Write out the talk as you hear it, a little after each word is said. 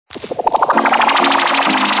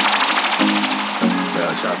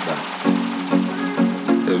shot that.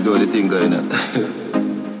 They do the thing going on.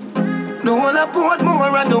 The one I put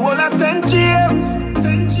more and the one I St. James.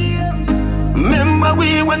 Remember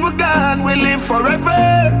we when we're gone, we live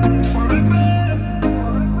forever.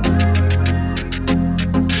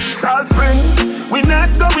 Salt Spring, we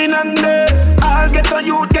not going under. I'll get on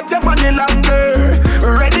you, get your money longer.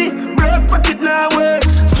 Ready, broke pocket now, work.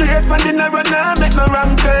 Straight from the narrow now, make no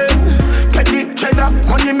wrong turn. Get the cheddar,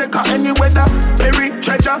 money maker any weather. Perry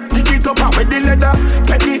treasure, dig it up and with the leather.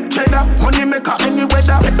 Get the cheddar, money maker any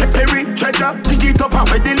weather. Perry treasure, dig it up and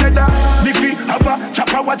with the leather. Niffy have a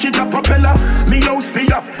chopper, watch it a propeller. Me house fee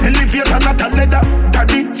off, elevator not a leather.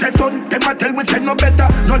 Daddy say son, them a tell we say no better.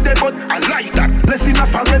 No they but I like that, blessing a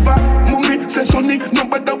forever. Mummy say sonny, no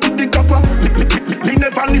better with the copper. Me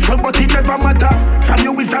never listen but it never matter. From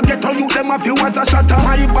you is a ghetto, you them a few as a shatter.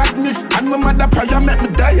 My badness and my mother prayer make me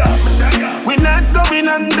die. We not going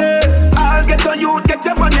under. I'll get on you, get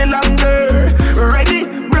your money longer. Ready,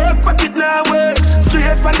 broke pocket now, work.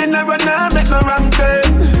 Straight from the narrow now, make no wrong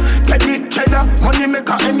turn. Get the cheddar, money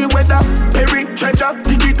maker any weather. Perry treasure,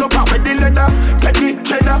 dig it up and with the leather. Get the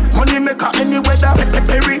cheddar, money maker any weather.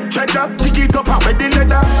 Perry treasure, dig it up and with the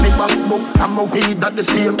leather. Me bank book, I'm a weed at the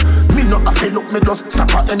same. Me not a fill up, me just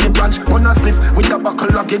stop at any branch. On a spliff with a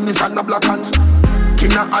buckle of Guinness and a black hands.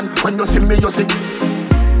 Kina and when you see me, you see.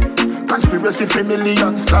 Conspiracy for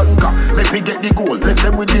millions, flanker. Make we get the gold, left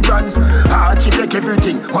them with the brands. Archie take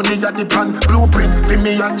everything, money at the plan. Blueprint for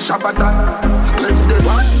me and Shabadan. Claim the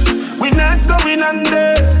one. We not going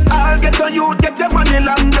under. I'll get on you, get your money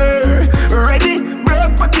longer. Ready,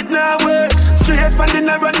 broke pocket now, work. Straight from the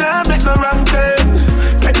narrow now, make no wrong turn.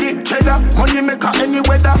 Get the cheddar, money maker any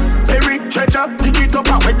weather. Perry treasure, dig it up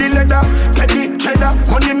and with the leather. Get the cheddar,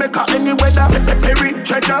 money maker any weather. Perry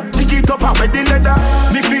treasure, dig it up and with the leather.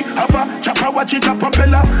 Niffy have a chopper, watch it a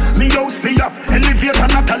propeller. Me house fee off, elevator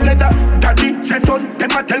not a leather. Daddy say son,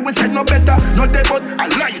 them a tell we say no better. No they but I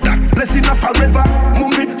like that, blessing a forever.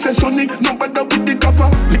 Mummy say sonny, no better with the copper.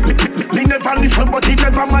 Me never listen but it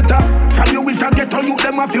never matter. From you is a ghetto, you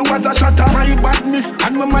them a few as a shatter. My badness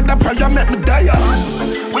and my mother prayer make me die.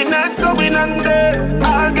 We not going under.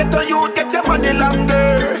 I'll get on you, get your money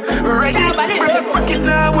longer. Ready, break pocket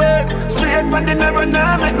now, work. Straight from the narrow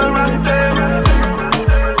now, make no wrong turn.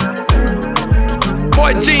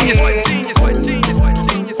 Boy genius, boy genius, boy genius, boy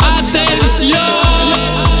genius. Attention!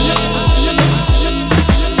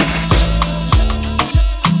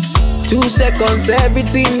 2 seconds,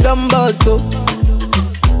 everything done bust, oh.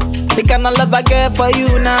 The kind of love I get for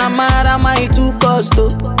you, now I'm mad, am I too cost, oh.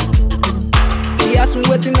 She asked me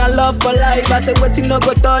waiting I love for life, I said waiting no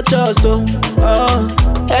go touch us, oh.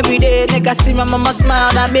 Every day, nigga see my mama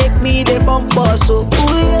smile, that make me the bump us, so. Ooh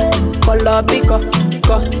yeah, color picker,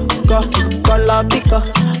 color picker,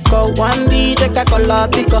 one B, take a color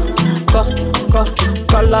picker,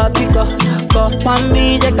 color picker, one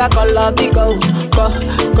B, take a color picker,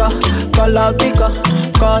 color picker,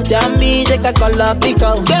 Jamie, take a color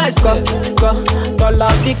picker,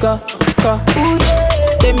 color picker, ooh yeah.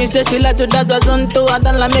 They me say she like to dance a zonto, I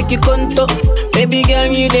don't like make you conto. Baby girl,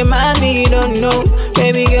 you the mommy, you don't know.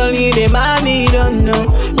 Baby girl, you the mommy, you don't know.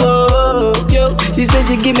 Oh, yo, she said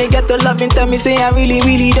she give me ghetto love and tell me say I really,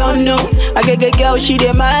 really don't know. I get girl, she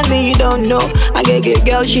the mommy, you don't know. I get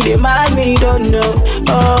girl, she the mommy, you don't know.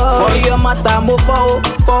 Oh, for your matter, mo fo,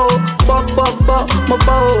 mo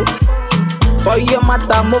fo. For your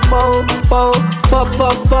matter, mo fo,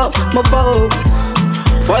 mo fo.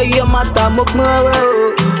 For your matter, mo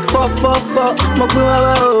kmuro. Mo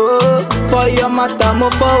kmuro. For your matter, mo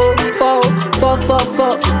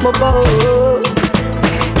mo fo.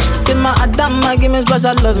 My Adama, give me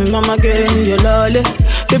special love, mama, give me your lolly.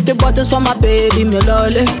 50 bottles for my baby, me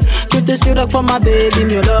lolly. 50 syrup for my baby,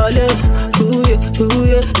 me lolly. Ooh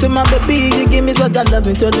yeah. Say my baby, you give me special love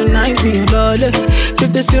until the night, me your lolly.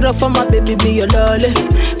 50 syrup for my baby, me your lolly.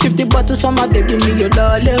 50 bottles for my baby, me your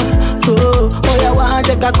lolly. Oh yeah, one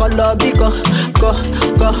take a color biko,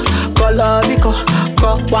 color biko.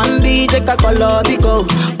 One B take a color biko,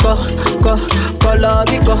 color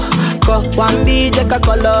biko. One B take a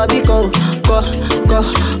color biko,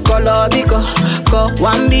 color biko.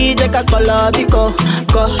 One B take a color biko,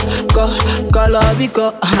 color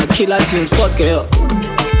biko. Killer things, fuck it up.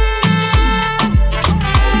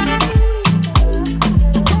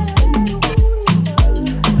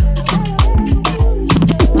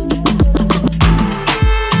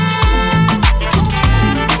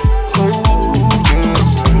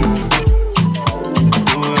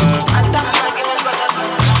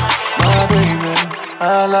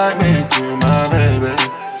 I like me too, my baby.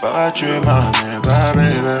 Fuck you, my baby, my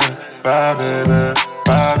baby, my baby,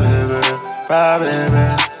 my baby, my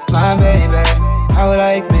baby.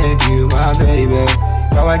 baby.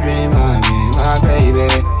 Power dream, my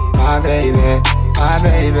baby, my baby, my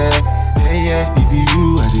baby. Yeah, yeah. If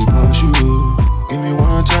you, I dey push you. Give me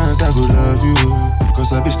one chance, I go love you.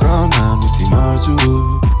 Cause I be strong and with the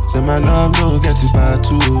muscle. Say my love no get it back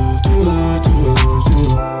too.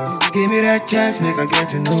 Give me that chance, make I get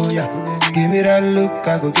to know ya. Give me that look,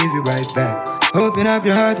 I go give you right back. Open up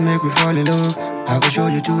your heart, make me fall in love. I go show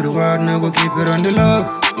you to the world, now go keep it on the low.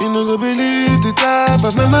 You no go believe the type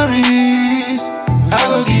of memories I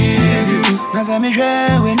go give you. Now say me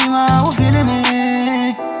share when you are feeling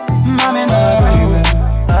me. Mommy, no.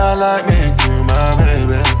 I like me you, my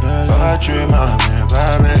baby. Fuck you, my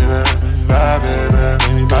baby, my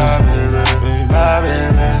baby, my baby, my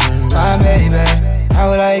baby, my baby. I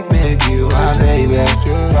would like make you my baby.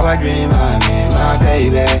 Power dream, my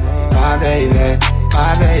baby, my baby,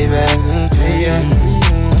 my baby. Yeah.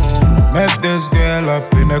 Met this girl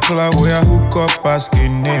up in a club where I hook up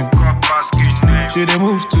asking name. She dey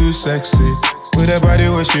move too sexy with a body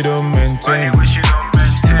where she don't maintain.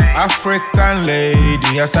 African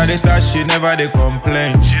lady, as I dey touch, she never dey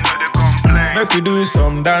complain. Make we do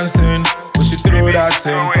some dancing, but she throw that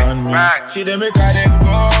thing on me. She dey make her dey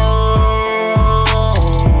go.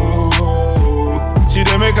 She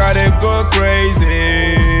dey make her dey go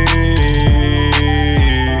crazy.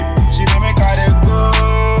 She dey make her dey go.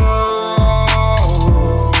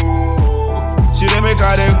 She dey make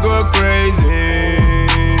her dey go crazy.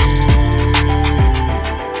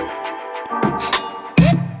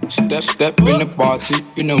 Step in the party,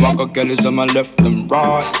 you know I got girls on my left and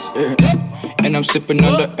right, yeah. And I'm sipping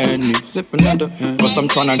on the Henny, cause I'm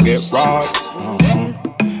tryna get right,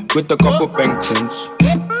 with a couple paintings,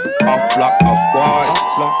 off black, off white,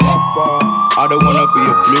 I don't wanna be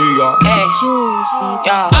a player. Hey,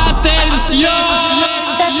 yeah. Attention!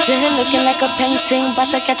 Step to him looking like a painting, but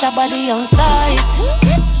to catch a body on sight.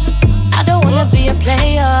 I don't wanna be a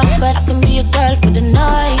player, but I can be a girl for the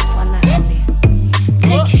night. One night only.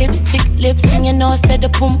 Tick hips, tick lips, and you know said the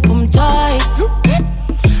pum pum tight.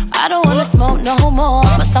 I don't wanna smoke no more,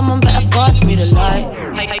 but someone better pass me the light.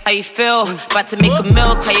 How you feel? About to make a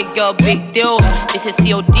meal, call your girl big deal. This is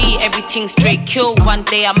COD, everything straight kill. One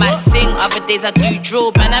day I might sing, other days I do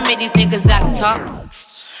drill. Man, I made these niggas act up.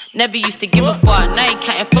 Never used to give a fuck, now you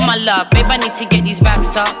counting for my love. Babe, I need to get these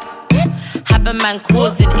racks up. Have a man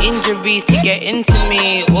causing injuries to get into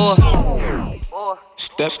me, oh.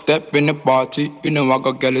 Step in the party, you know I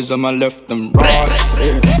got girls on my left and right,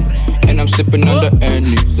 yeah. And I'm sipping on the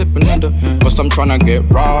Henny, cause I'm tryna get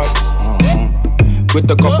right, with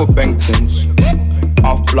a couple paintings,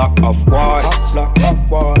 off black, off white,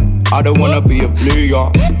 I don't wanna be a player,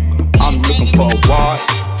 I'm looking for a wife.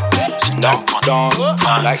 She like to dance,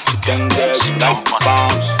 like to dance, she like to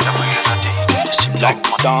bounce. She like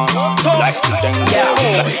to dance, like to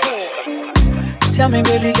dance. Tell me,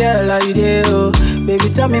 baby girl, how you dey, oh? Baby,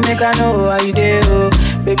 tell me, make I know how you dey, oh?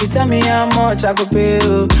 Baby, tell me how much I go pay,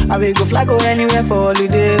 oh? I will go fly, go anywhere for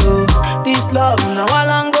holiday, oh? This love, now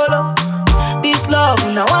Walangolo. This love,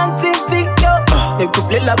 now one thing, yo. They could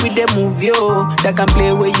play like with the movie, oh. They can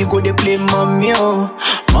play where you go, they play mommy, oh.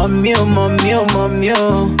 Mommy, oh, mommy, oh, mommy,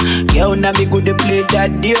 oh. Girl, now me go, they play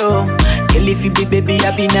daddy, oh. Girl, if you be baby,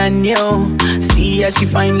 I be nanny, oh. See her, she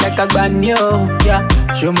fine like a granny, oh. Yeah,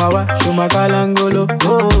 show my kalangolo,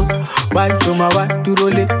 oh. Why, show my what to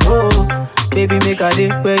roll it, oh. Baby, make a day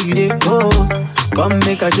where you dey, oh. Come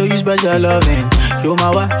make I show you special loving. Show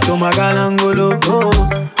my kalangolo, oh.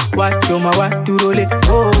 Why, show my what to roll it,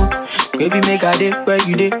 oh. Baby, make a day where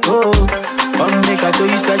you dey, oh. Come make I show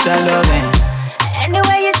you special loving.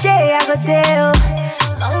 Anywhere you day, I go there, oh.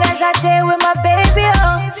 Long as I stay with my baby,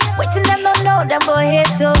 oh. Waiting them don't know, them go hate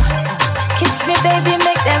too. Kiss me, baby,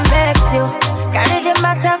 make them vex you. Carry the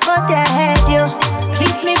matter for their head, you.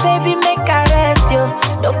 Please me, baby, make I rest you.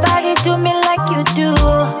 Nobody do me like you do.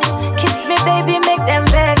 Kiss me, baby, make them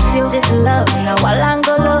vex you. This love, now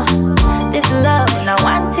Walangolo. This love, now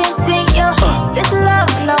one ting yo. This love,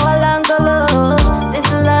 now Walangolo. This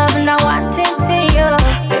love, now one ting yo.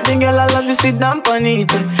 Baby girl, I love you, sit down on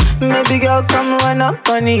it. Baby girl, come run up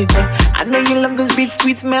on it. I know you love this beat,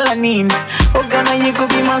 sweet melanin. Oh, Ghana, you could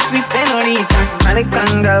be my sweet senorita.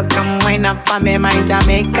 American girl, come wine up for me. My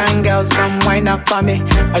Jamaican girls, come wine up for me.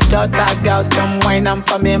 Georgia girls, come wine up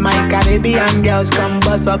for me. My Caribbean girls, come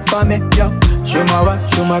bust up for me. Yo, show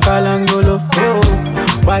my kalangolo, oh.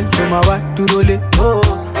 Why, show my what to roll it, oh.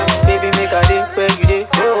 Baby, make a day where you dey,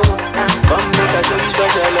 oh. Come make I show you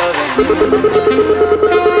special loving.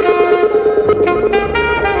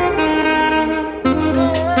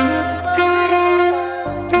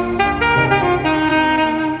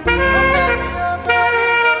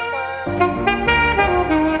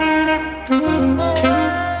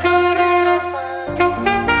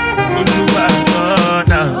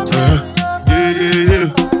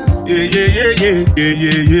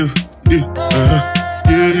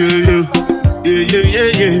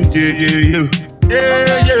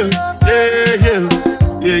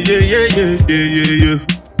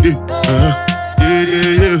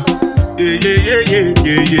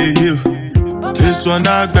 This one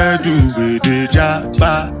I better do with the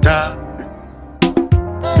jabba.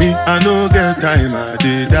 Me, I no get time, I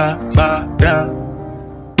did that, da.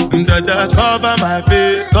 Dada cover my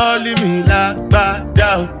face, calling me la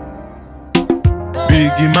bada.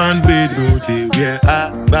 Biggie man, we know they wear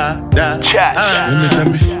abada. Tell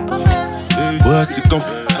me, what's it come?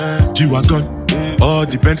 G-Wagon, all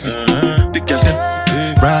the Bentley, the girl them,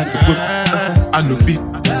 ride the whip, I no fit,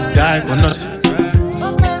 die for nothing.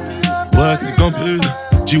 What's it come?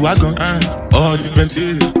 G-Wagon, all the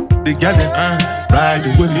Bentley, the girl them, ride the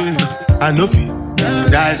whip, I no fit,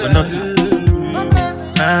 die for nothing.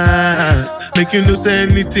 Make you know say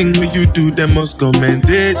anything when you do, they must commend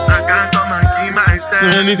it. I can't come and keep myself. So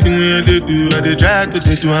anything when they do, I they try to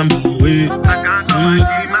take to and be away. I can't come and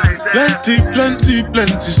keep myself.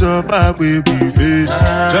 Plenty suffer we face.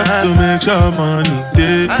 Just to make sure money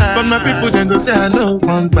day. But my people then go say I know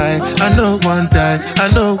one buy, I know one die, I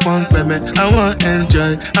know one payment. I want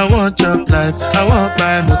enjoy, I want job life, I want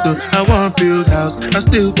buy motor, I want build house, I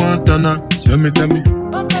still want to know. Tell me,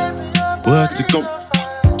 what's it come?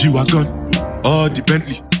 G-Wagon, all the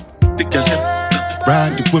Bentley, the girl them,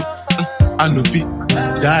 ride the whip, I no fit,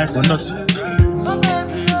 die for nothing.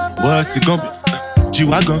 What's it gonna be?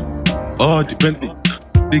 G-Wagon, all the Bentley,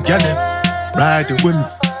 the girl them, ride the whip,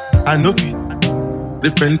 I no fit.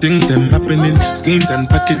 Different things them happening, schemes and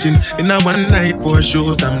packaging. In a one night for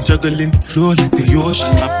shows, I'm juggling. Flow like the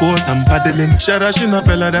ocean, my boat, I'm paddling. Sharashin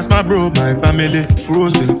Bella, that's my bro, my family.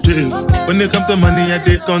 Frozen trace. When it comes to money, I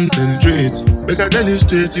they concentrate. Because I tell you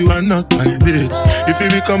straight, you are not my bitch. If you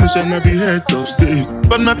become a shall not be head of state.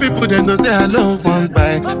 But my people then go say, I know one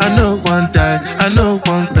buy, I know one die, I know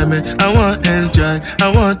one payment. I want enjoy, I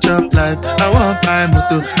want job life, I want buy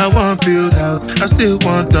motor, I want build house, I still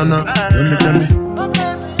want to know. Tell me.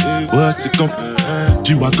 What's it come?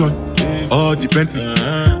 G-Wagon, all the Bentley,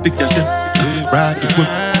 the girl them, ride the whip,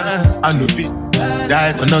 I no fit,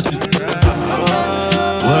 die for nothing.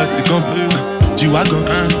 What's it come? G-Wagon,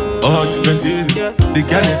 all the Bentley, the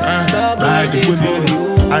girl them, ride the whip,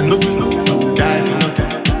 I no fit, die for nothing.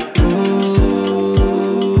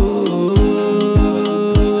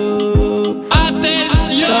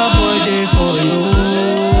 Attention, boy, they for you.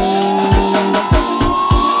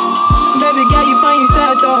 Baby girl, you find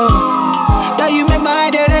yourself though. You make my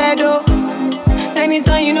head red, oh.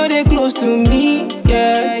 Anytime you know they close to me,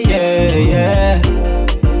 yeah.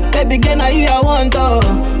 Baby girl, now you I want, oh.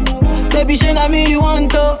 Baby, shey na me you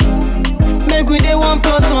want, oh. Make we dey 1 +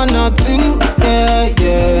 1 or 2,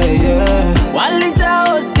 yeah. 1 liter,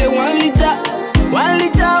 oh, say 1 liter. 1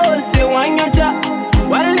 liter, oh, say 1 yacha.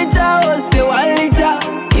 1 liter, oh, say 1 liter.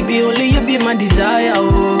 It be only you be my desire,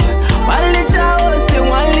 oh. 1 liter, oh, say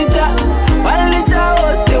 1 liter. 1 liter,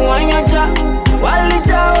 oh, say 1 yacha. 1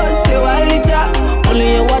 liter, oh, say 1 liter. Only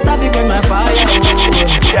your water be burn my fire.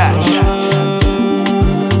 Yeah.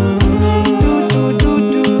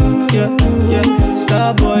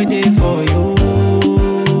 Star boy day for you.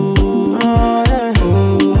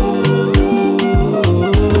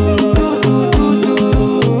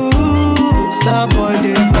 Star boy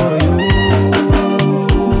day for you.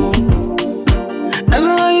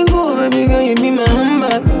 Everywhere you go, baby girl, you be my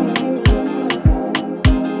handbag.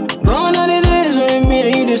 Gone are the days when me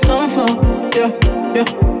and you just stand for.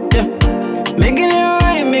 Yeah. Making it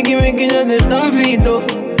right, making just the stand for it, though.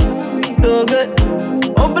 So good.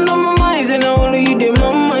 Open up my mind, and only you did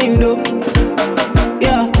my mind, though.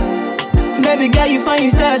 Yeah. Baby girl, you find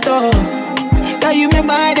yourself, though. Girl, you make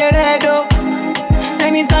my head red, though.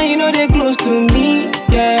 Anytime you know they close to me,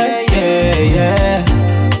 yeah.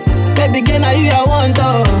 Baby girl, now you I want,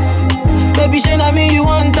 though. Baby, shey na me you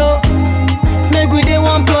want, though. Make we dey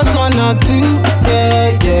 1 + 1 or 2,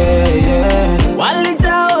 yeah. 1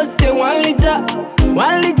 liter, oh, say 1 liter.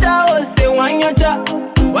 1 liter, oh, say 1 yacha.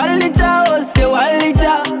 1 liter, oh, say 1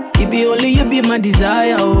 liter. It be only you be my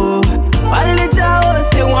desire, oh. 1 liter, oh,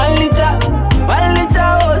 say 1 liter. 1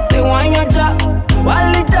 liter, oh, say 1 yacha.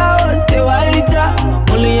 1 liter, oh, say 1 liter.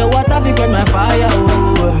 Only your water fi burn my fire, oh.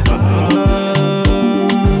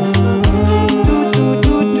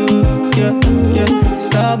 Yeah.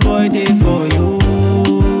 Star boy day for you.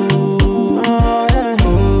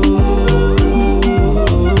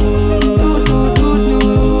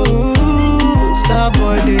 Star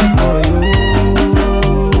boy day for you.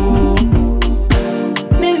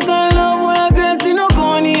 This kind of love when I get to no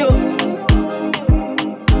corny, yo.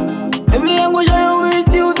 Baby, I'm gonna share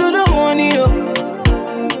with you to the moon.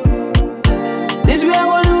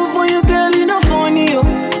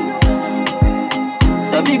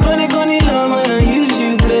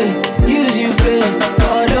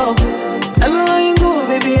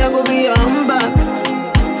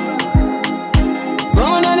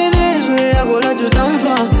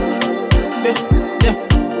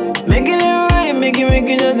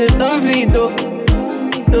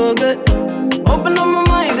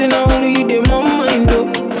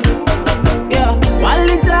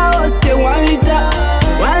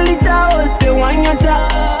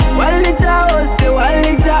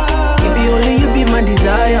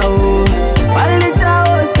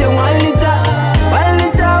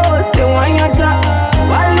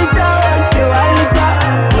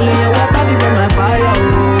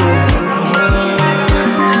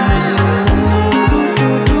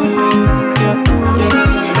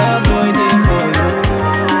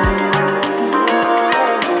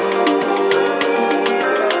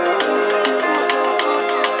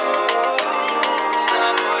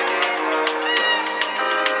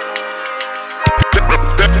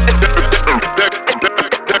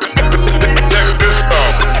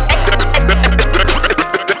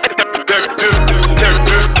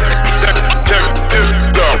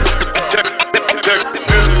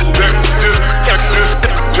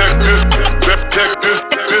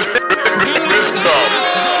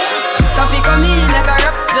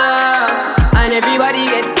 everybody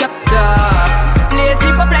get captured. Play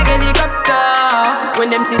slip up like helicopter when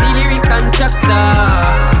them see the lyrics constructor.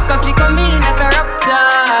 Coffee come in like a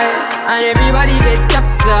rapture, and everybody get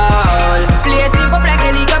captured. Play slip up like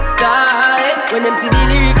helicopter when them see the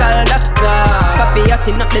lyrical doctor. Coffee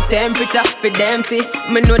hotting up the temperature for them see.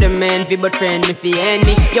 Me know the man fi but friend me fi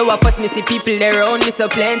any. Yo a fuss me see people there around me so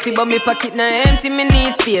plenty, but me pocket na empty. Me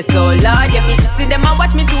need space so Lord yeah me see them a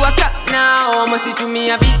watch me to a clock now. Must see through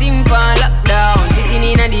me everything for lockdown. Sitting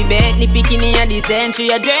in a the bed, ni picking in a the century.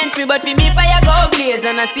 A drench me but fi me fire go blaze.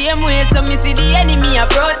 And I see him way so me see the enemy a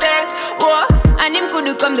protest. Whoa, and him could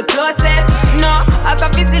come the closest. No, I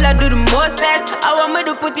coffee still I do the mostest. I want me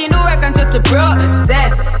to put in the work and trust the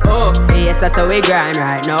process. Oh, yes that's how we grind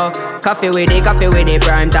right now. Coffee with the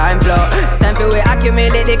prime time flow. Time for we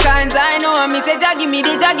accumulate the kinds I know. And me say give me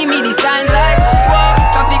the signs like whoa.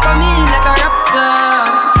 Coffee come in like a rapture,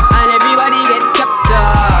 and everybody get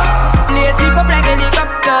captured. Play slip up like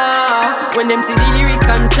helicopter when them see the lyrics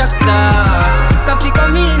constructor. Coffee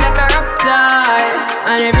come in like a rapture,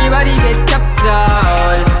 and everybody get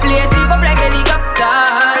captured. Play slip up like helicopter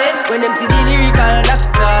when them see the lyrical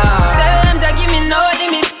doctor. Tell them to give me no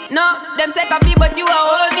limit. No, them say coffee but you a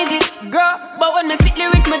whole midget. Girl, but when me spit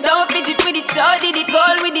lyrics me don't fidget with it. Show did it,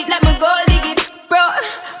 goal with it, like me go dig it. Bro,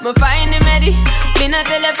 me find him ready. Me not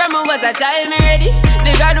tell you from me was a child, me ready.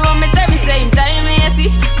 The God who me serve me same time, me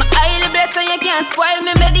see. My highly blessed so you can't spoil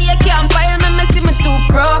me, baby, you can't pile me. Me see me too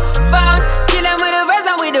profound. Kill them with the verse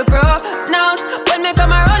and with the pronouns. When me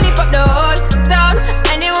come around, lift up the whole town.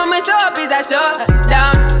 Anyone me show up is a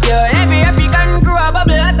showdown. Yo, every African crew a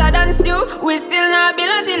bubble hotter than stew. We still not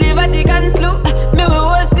build until the Vatican slew. Me we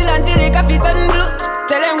hold still until the coffee turn blue.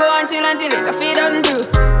 Tell them go and chill until the coffee done brew.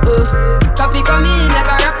 Coffee come in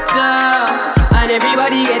like a rapture, and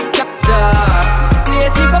everybody get captured. Play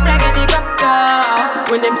slip up like a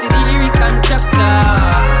helicopter when them see the lyrics constructor.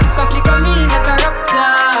 Coffee come in like a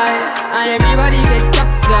rapture, and everybody get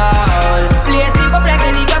captured. Play slip up like a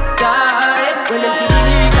helicopter when them see the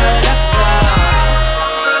lyrical doctor.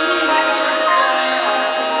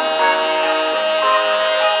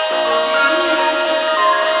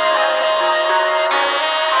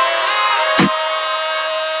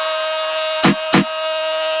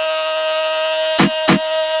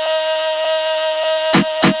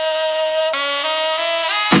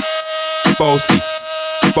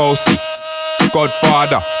 Bossy,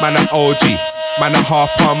 Godfather, man a OG, man a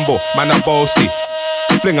half humble, man a bossy.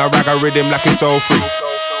 Fling a rag a rhythm like it's all free.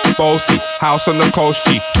 Bossy, house on the coast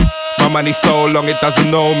G. My money so long it doesn't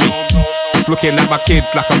know me. It's looking at my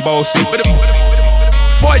kids like I'm bossy.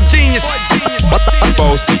 Boy genius.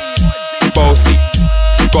 Bossy,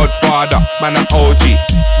 Godfather, man a OG,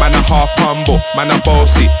 man a half humble, man a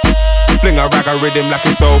bossy. Fling a rag a rhythm like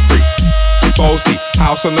it's all free. Bossy,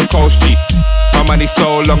 house on the coast G. My money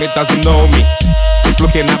so long it doesn't know me. It's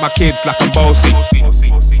looking at my kids like I'm bossy.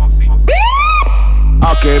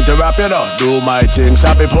 I came to rap, you know, do my thing.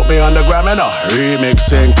 Sappy put me on the gram, you know, remix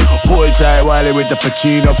thing. Pull tight Wiley with the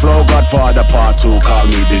Pacino flow. Godfather part 2, call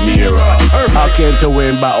me De Niro. I came to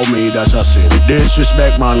win, battle me, that's a sin.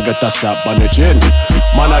 Disrespect, man, get a slap on the chin.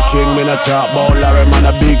 Man a king, me a top bowl Larry. Man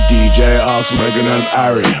a big DJ, Ox, Megan and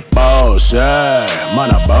Harry. Boss, yeah, man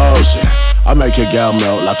a bossy. I make your girl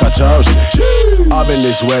melt like a toasty. I've been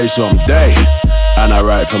this way someday, and I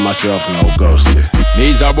write for myself, no ghosting.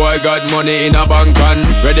 Needs a boy got money in a bank on.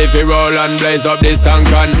 Ready for roll and blaze up this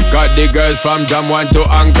tank on. Got the girls from Jamwan to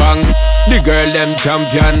Hong Kong. The girl them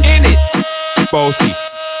champion in it. Bossy,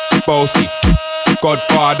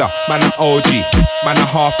 Godfather, man a OG, man a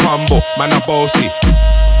half humble, man a bossy.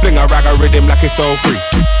 Fling a rag a rhythm like it's all free.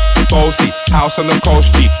 Bossy, house on the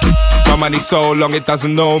coast G. My money so long it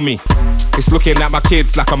doesn't know me. It's looking at my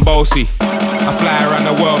kids like I'm bossy. I fly around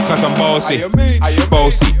the world cause I'm bossy.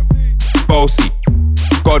 Bossy,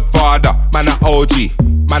 Godfather, man a OG,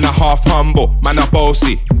 man a half humble, man a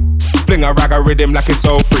bossy. Fling a rag a rhythm like it's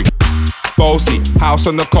all free. Bossy, house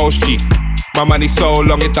on the coast G. My money so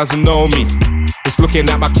long it doesn't know me. It's looking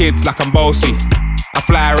at my kids like I'm bossy. I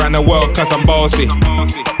fly around the world cause I'm bossy.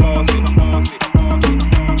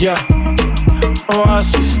 Yeah,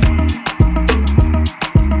 Oasis.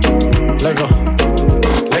 Lego.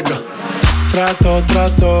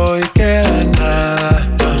 Trato y queda nada.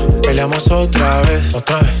 Peleamos otra vez.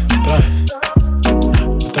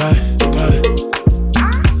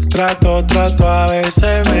 Trato, a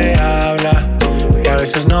veces me habla y a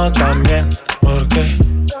veces no tan bien. ¿Por qué?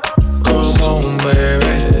 Como un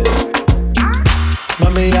bebé.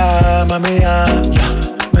 Mami ya,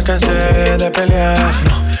 me cansé de pelear.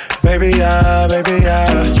 Baby ya,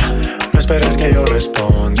 no esperes que yo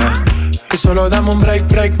responda. Y solo dame un break.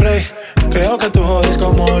 Creo que tú jodes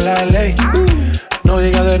como la ley. No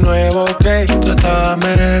digas de nuevo, ok.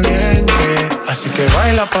 Trátame bien, que. Así que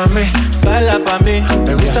baila pa' mí. Baila pa' mí.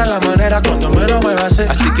 Me gusta la manera cuando me lo muevas así.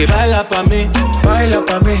 Así que baila pa' mí. Baila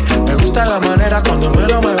pa' mí. Me gusta la manera cuando me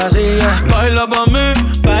lo muevas así. Baila pa' mí.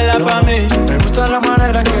 Baila pa' mí. Me gusta la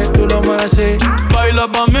manera en que tú lo mueves así. Baila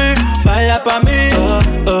pa' mí. Baila pa' mí.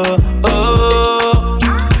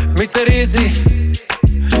 Mr. Easy,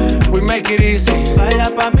 we make it easy. Baila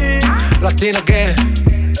pa' mí. Latina again,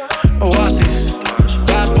 Oasis,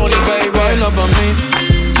 Bad Bunny, baby. Baila pa' mí.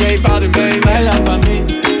 J Balvin, baby. Baila pa' mí.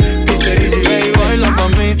 Mr. Easy, baby. Baila pa'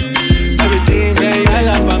 mí. Everything, baby.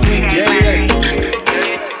 Baila pa' mí. Yeah.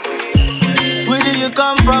 Where do you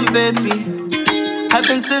come from, baby?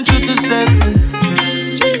 Heaven sent you to save me.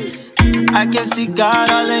 Jeez. I can see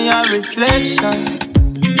God all in your reflection.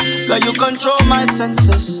 Girl, you control my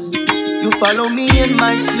senses. You follow me in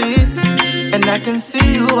my sleep, and I can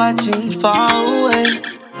see you watching far away.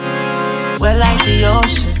 We're like the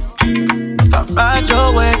ocean. If I ride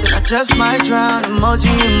your way, then I just might drown.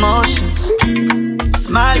 Emoji emotions.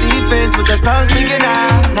 Smiley face with the tongue sticking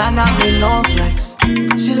out. Nah, me no flex.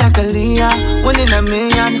 She like a Leah, 1 in a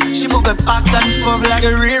million. She move it back and forth like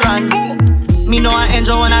a rerun. Me know I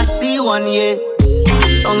enjoy when I see one, yeah.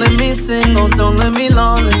 Don't let me single, don't let me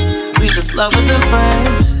lonely. We just lovers and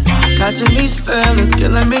friends. Catching these feelings,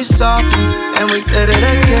 killing me softly. And we did it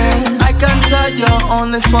again. I can tell you're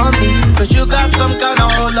only for me, cause you got some kind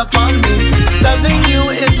of hold up on me. Loving you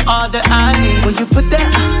is all that I need. When you put that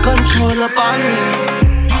control up on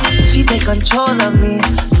me, she take control of me.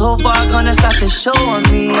 So far gonna start the show on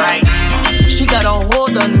me, right? She got a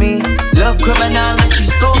hold on me. Love criminal and she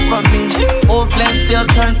stole from me. Old flames still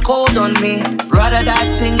turn cold on me. Rather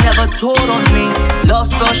that thing never told on me. Love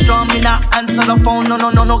spell strong, me not answer the phone.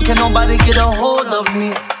 No, can nobody get a hold of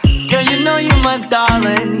me. Girl, you know you're my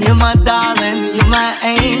darling, you're my darling, you're my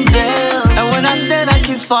angel. And when I stand, I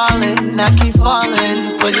keep falling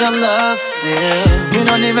for your love still. We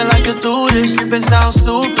don't even like to do this, it sounds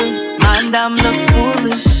stupid. Man, damn, look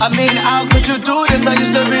foolish. I mean, how could you do this? I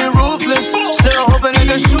used to be ruthless. Still hoping that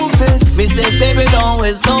the shoe fits. Me say, baby, don't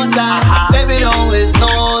waste no time. Baby, don't waste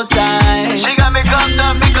no time. She got me cuffed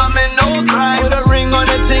up, me coming no crime. Put a ring on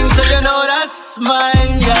the thing so you know that's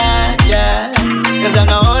mine, yeah. Cause I'm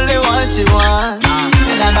the only one she wants,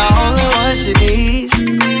 and I'm the only one she needs.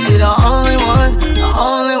 She the only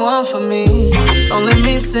one for me. Don't let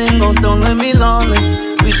me single, don't let me lonely.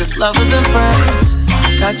 We just lovers and friends.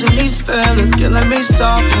 Catching these feelings, killing me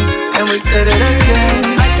softly. And we did it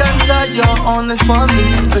again. I can tell you're only for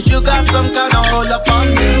me, cause you got some kind of hold up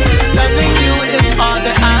on me. Loving you is all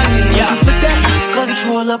that I need. Yeah. You put that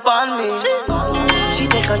control up on me. She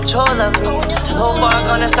take control of me. So far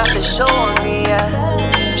gonna start the show on me,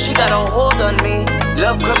 yeah. She got a hold on me.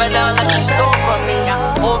 Love criminal like she stole from me.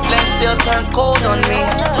 Old flames still turn cold on me.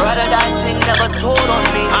 Rather that thing never told on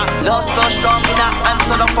me. Love spell strong, me not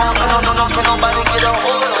answer the phone. No, can nobody get a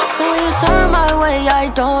hold of me. When you turn my way, I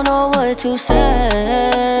don't know what to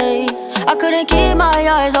say. I couldn't keep my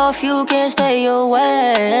eyes off you, can't stay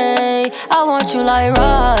away. I want you like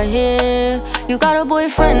right here. You got a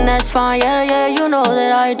boyfriend, that's fine, yeah. You know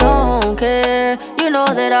that I don't care. You know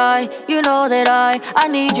that I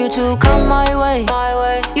need you to come my way.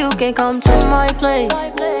 You can come to my place.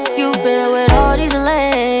 You've been with all these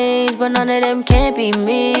lanes, but none of them can't be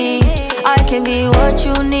me. I can be what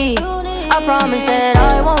you need. I promise that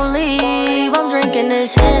I won't leave. I'm drinking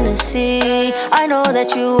this Hennessy. I know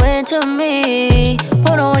that you into me.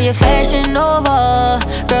 Put on your Fashion Nova.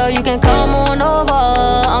 Girl, you can come on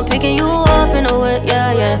over. I'm picking you up in the whip,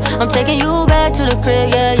 yeah. I'm taking you back to the crib,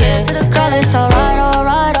 yeah. Girl, it's alright.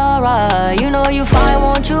 You know you fine,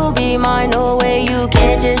 won't you be mine? No way, you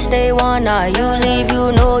can't just stay one night. You leave,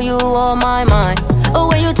 you know you on my mind. Oh,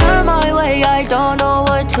 when you turn my way, I don't know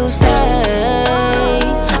what to say.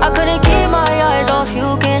 I couldn't keep my eyes off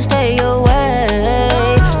you, can't stay away.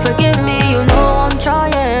 Forgive me, you know I'm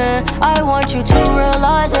trying. I want you to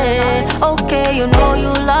realize it. Okay, you know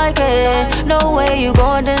you like it. No way you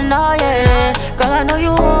gon' deny it. Girl, I know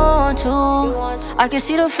you want to. I can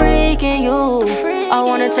see the freak in you. I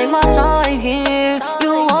wanna take my time here.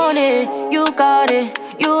 You want it, you got it,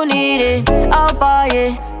 you need it. I'll buy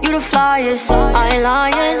it. You the flyest, I ain't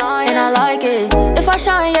lying, and I like it. If I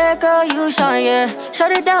shine, yeah, girl, you shine, yeah.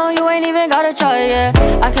 Shut it down, you ain't even gotta try, yeah.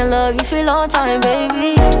 I can love you for a long time,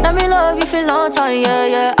 baby. Let me love you for a long time,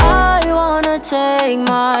 yeah. I wanna take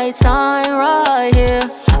my time right here.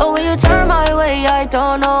 Oh, when you turn my way, I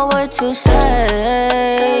don't know what to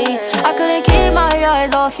say. I couldn't keep my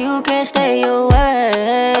eyes off you, can't stay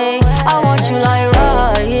away. I want you like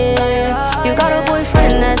right here. You got a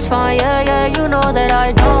boyfriend, that's fine, yeah, yeah. You know that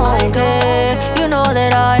I don't care. You know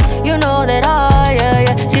that I, yeah,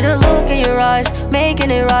 yeah. See the look in your eyes, making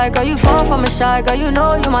it right. Girl, you far from a shy, girl, you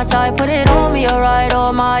know you my type. Put it on me, alright,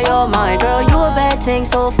 oh my. Girl, you a bad thing,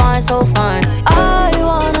 so fine, so fine. I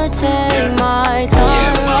wanna take my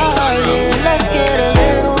time right here. Let's get a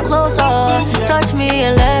little closer. Touch me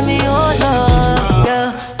and let me hold up,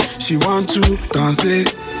 yeah. She want to dance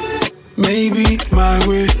it, maybe my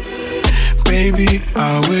way. Baby,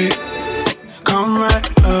 I'll wait. Come right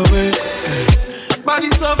away. Body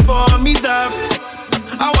so for me that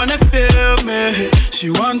I wanna feel me. She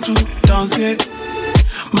want to dance it,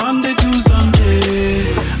 Monday to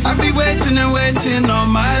Sunday. I be waiting and waiting all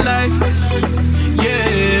my life.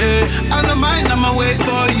 Yeah, I don't mind, I'ma wait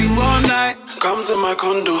for you all night. Come to my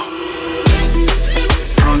condo,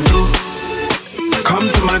 pronto. Come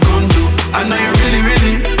to my condo. I know you really,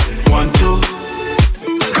 really want to.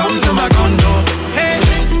 Come to my condo, hey,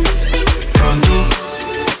 pronto.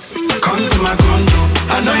 Come to my condo.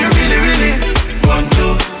 I know you really, really want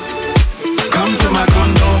to. Come to my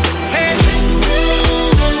condo, hey.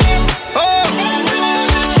 Oh,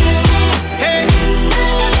 hey,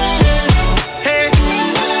 hey.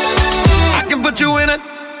 I can put you in a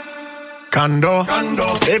condo.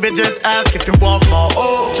 Baby, just ask if you want more.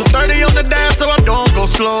 Oh, 230 on the dash, so I don't go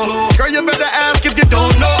slow. Girl, you better ask if you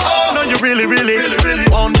don't know. Oh, no, you really, really, really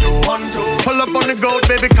want to. Pull up on the goat,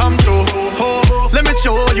 baby, come through. Oh, let me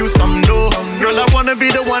show you some dough. Girl, I wanna be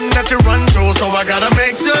the one that you run to, so I gotta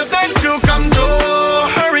make sure that you come through.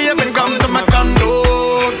 Hurry up and come to my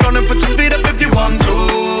condo. Gonna put your feet up if you want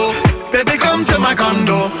to. Baby, come to my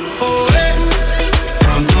condo. Oh, hey.